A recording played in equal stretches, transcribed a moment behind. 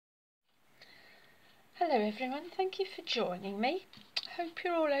Hello everyone, thank you for joining me. Hope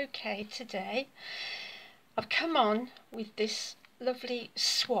you're all okay today. I've come on with this lovely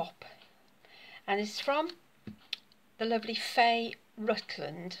swap and it's from the lovely Fay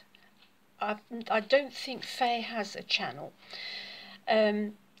Rutland. I don't think Fay has a channel,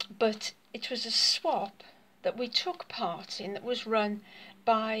 but it was a swap that we took part in that was run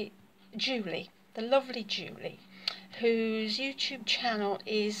by Julie, the lovely Julie, whose YouTube channel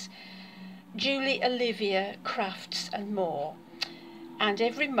is Julieoliviascrafts and more, and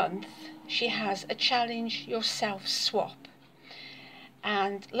every month she has a challenge yourself swap,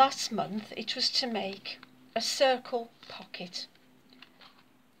 and last month it was to make a circle pocket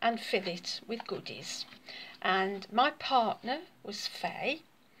and fill it with goodies, and my partner was Fay,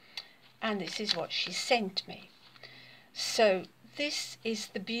 and this is what she sent me. So this is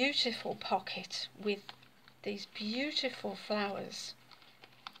the beautiful pocket with these beautiful flowers.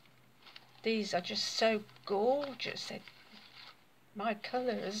 These are just so gorgeous. They're my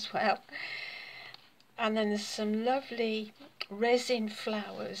colour as well. And then there's some lovely resin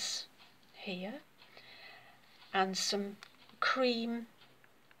flowers here. And some cream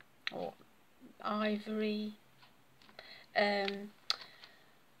or ivory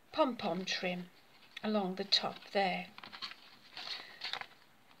pom-pom trim along the top there.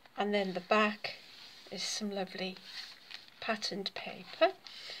 And then the back is some lovely patterned paper.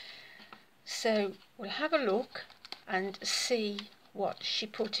 So we'll have a look and see what she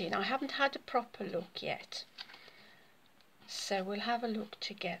put in. I haven't had a proper look yet, so we'll have a look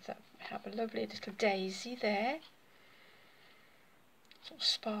together. We have a lovely little daisy there, sort of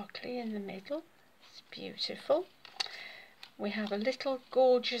sparkly in the middle. It's beautiful. We have a little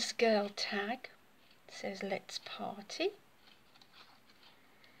gorgeous girl tag. It says let's party.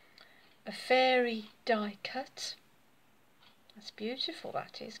 A fairy die cut. That's beautiful,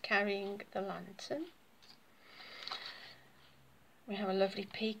 that is, carrying the lantern. We have a lovely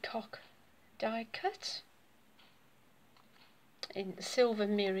peacock die cut in the silver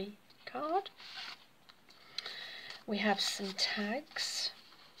mirror card. We have some tags,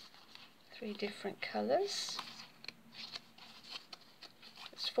 3 different colours.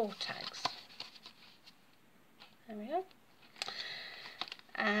 There's 4 tags. There we go.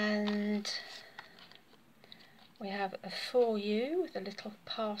 And we have a for you with a little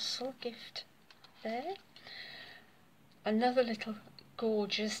parcel gift there. Another little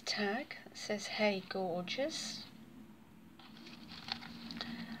gorgeous tag that says hey gorgeous.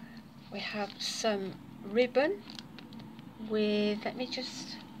 We have some ribbon with, I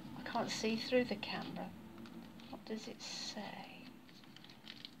can't see through the camera. What does it say?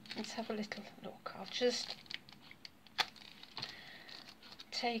 Let's have a little look. I'll just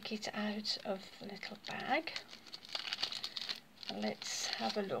take it out of the little bag. Let's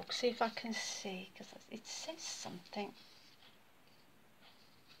have a look, see if I can see, because it says something.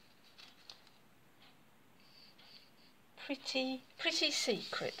 Pretty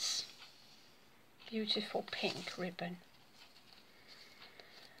secrets. Beautiful pink ribbon.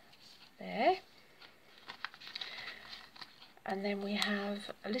 There. And then we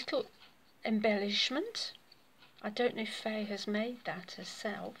have a little embellishment. I don't know if Fay has made that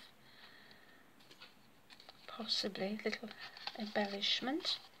herself. Possibly a little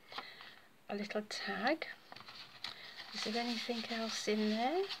embellishment, a little tag. Is there anything else in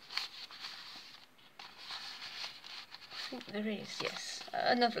there? I think there is, yes.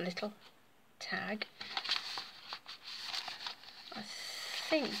 Another little tag. I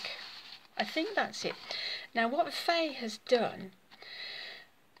think that's it. Now what Fay has done,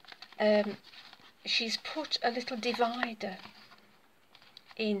 she's put a little divider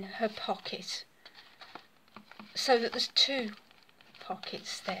in her pocket, so that there's 2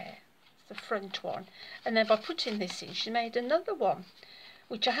 pockets there, the front one, and then by putting this in she made another one,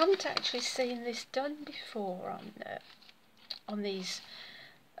 which I haven't actually seen this done before on these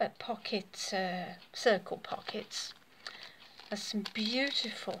circle pockets. There's some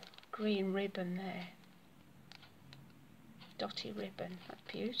beautiful green ribbon there, dotty ribbon, that's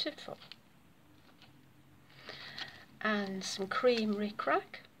beautiful, and some cream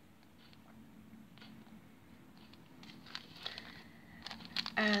rickrack.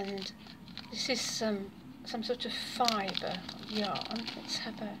 And this is some sort of fibre yarn. Let's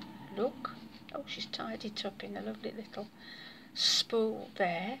have a look. Oh, she's tied it up in a lovely little spool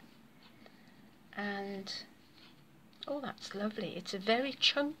there. And oh, that's lovely. It's a very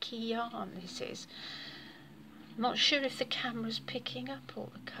chunky yarn, this is. I'm not sure if the camera's picking up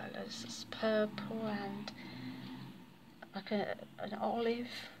all the colours. It's purple and like an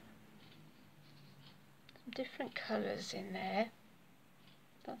olive. Some different colours in there.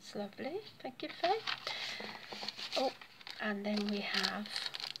 That's lovely. Thank you, Faye. Oh, and then we have,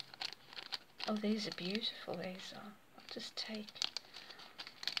 oh, these are beautiful, these are. I'll just take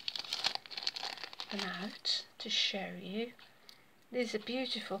them out to show you. These are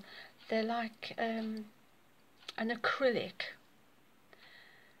beautiful. They're like an acrylic,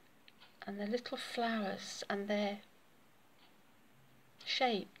 and they're little flowers, and they're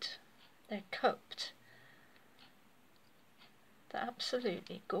shaped, they're cupped. They're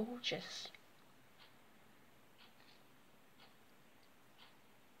absolutely gorgeous.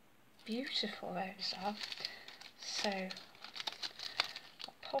 Beautiful those are. So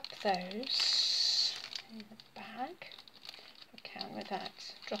I'll pop those in the bag if I can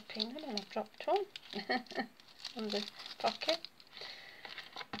without dropping them, and I've dropped one on the pocket.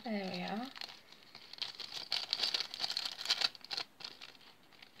 There we are.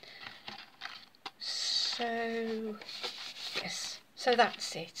 So yes, so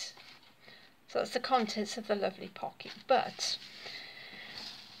that's it. So that's the contents of the lovely pocket. But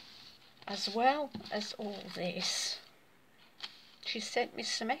as well as all this, she sent me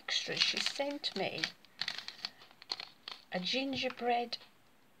some extras. She sent me a gingerbread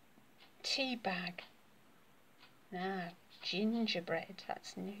tea bag. Now, gingerbread,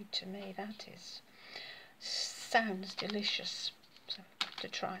 that's new to me, that is. Sounds delicious. So I have to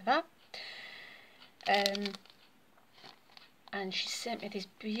try that. And she sent me this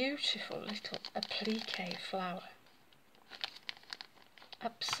beautiful little applique flower.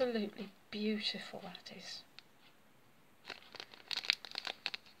 Absolutely beautiful, that is.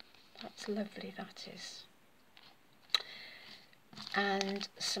 That's lovely, that is. And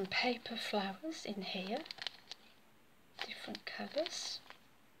some paper flowers in here, different colours.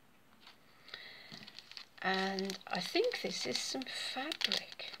 And I think this is some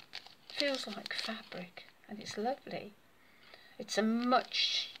fabric. Feels like fabric, and it's lovely. It's a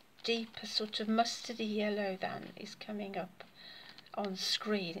much deeper sort of mustardy yellow than is coming up on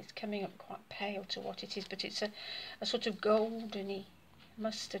screen. It's coming up quite pale to what it is, but it's a sort of goldeny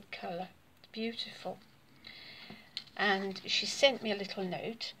mustard colour. It's beautiful. And she sent me a little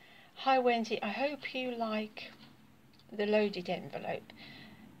note. Hi Wendy, I hope you like the loaded envelope.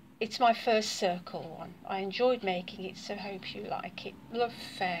 It's my first circle one. I enjoyed making it, so hope you like it. Love,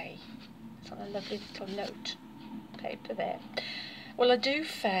 Faye. It's on a lovely little note paper there. Well, I do,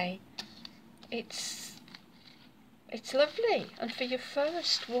 Faye. It's lovely, and for your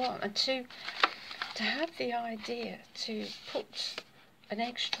first one, and to have the idea to put an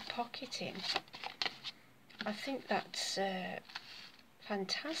extra pocket in, I think that's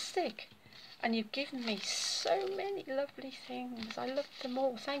fantastic. And you've given me so many lovely things. I love them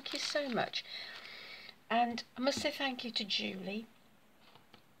all. Thank you so much. And I must say thank you to Julie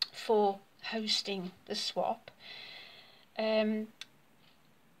for hosting the swap.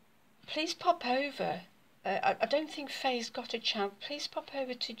 Please pop over. I don't think Faye's got a channel. Please pop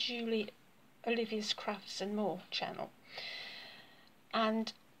over to Julieoliviascrafts and More channel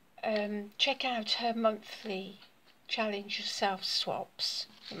and check out her monthly Challenge Yourself swaps.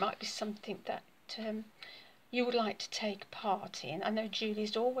 It might be something that you would like to take part in. I know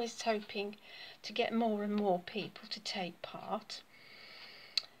Julie's always hoping to get more and more people to take part,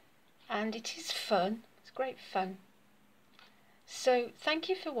 and it is fun. It's great fun. So thank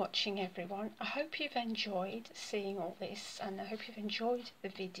you for watching, everyone. I hope you've enjoyed seeing all this, and I hope you've enjoyed the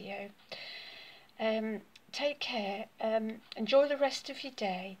video. Take care, enjoy the rest of your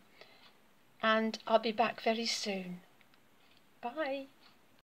day, and I'll be back very soon. Bye.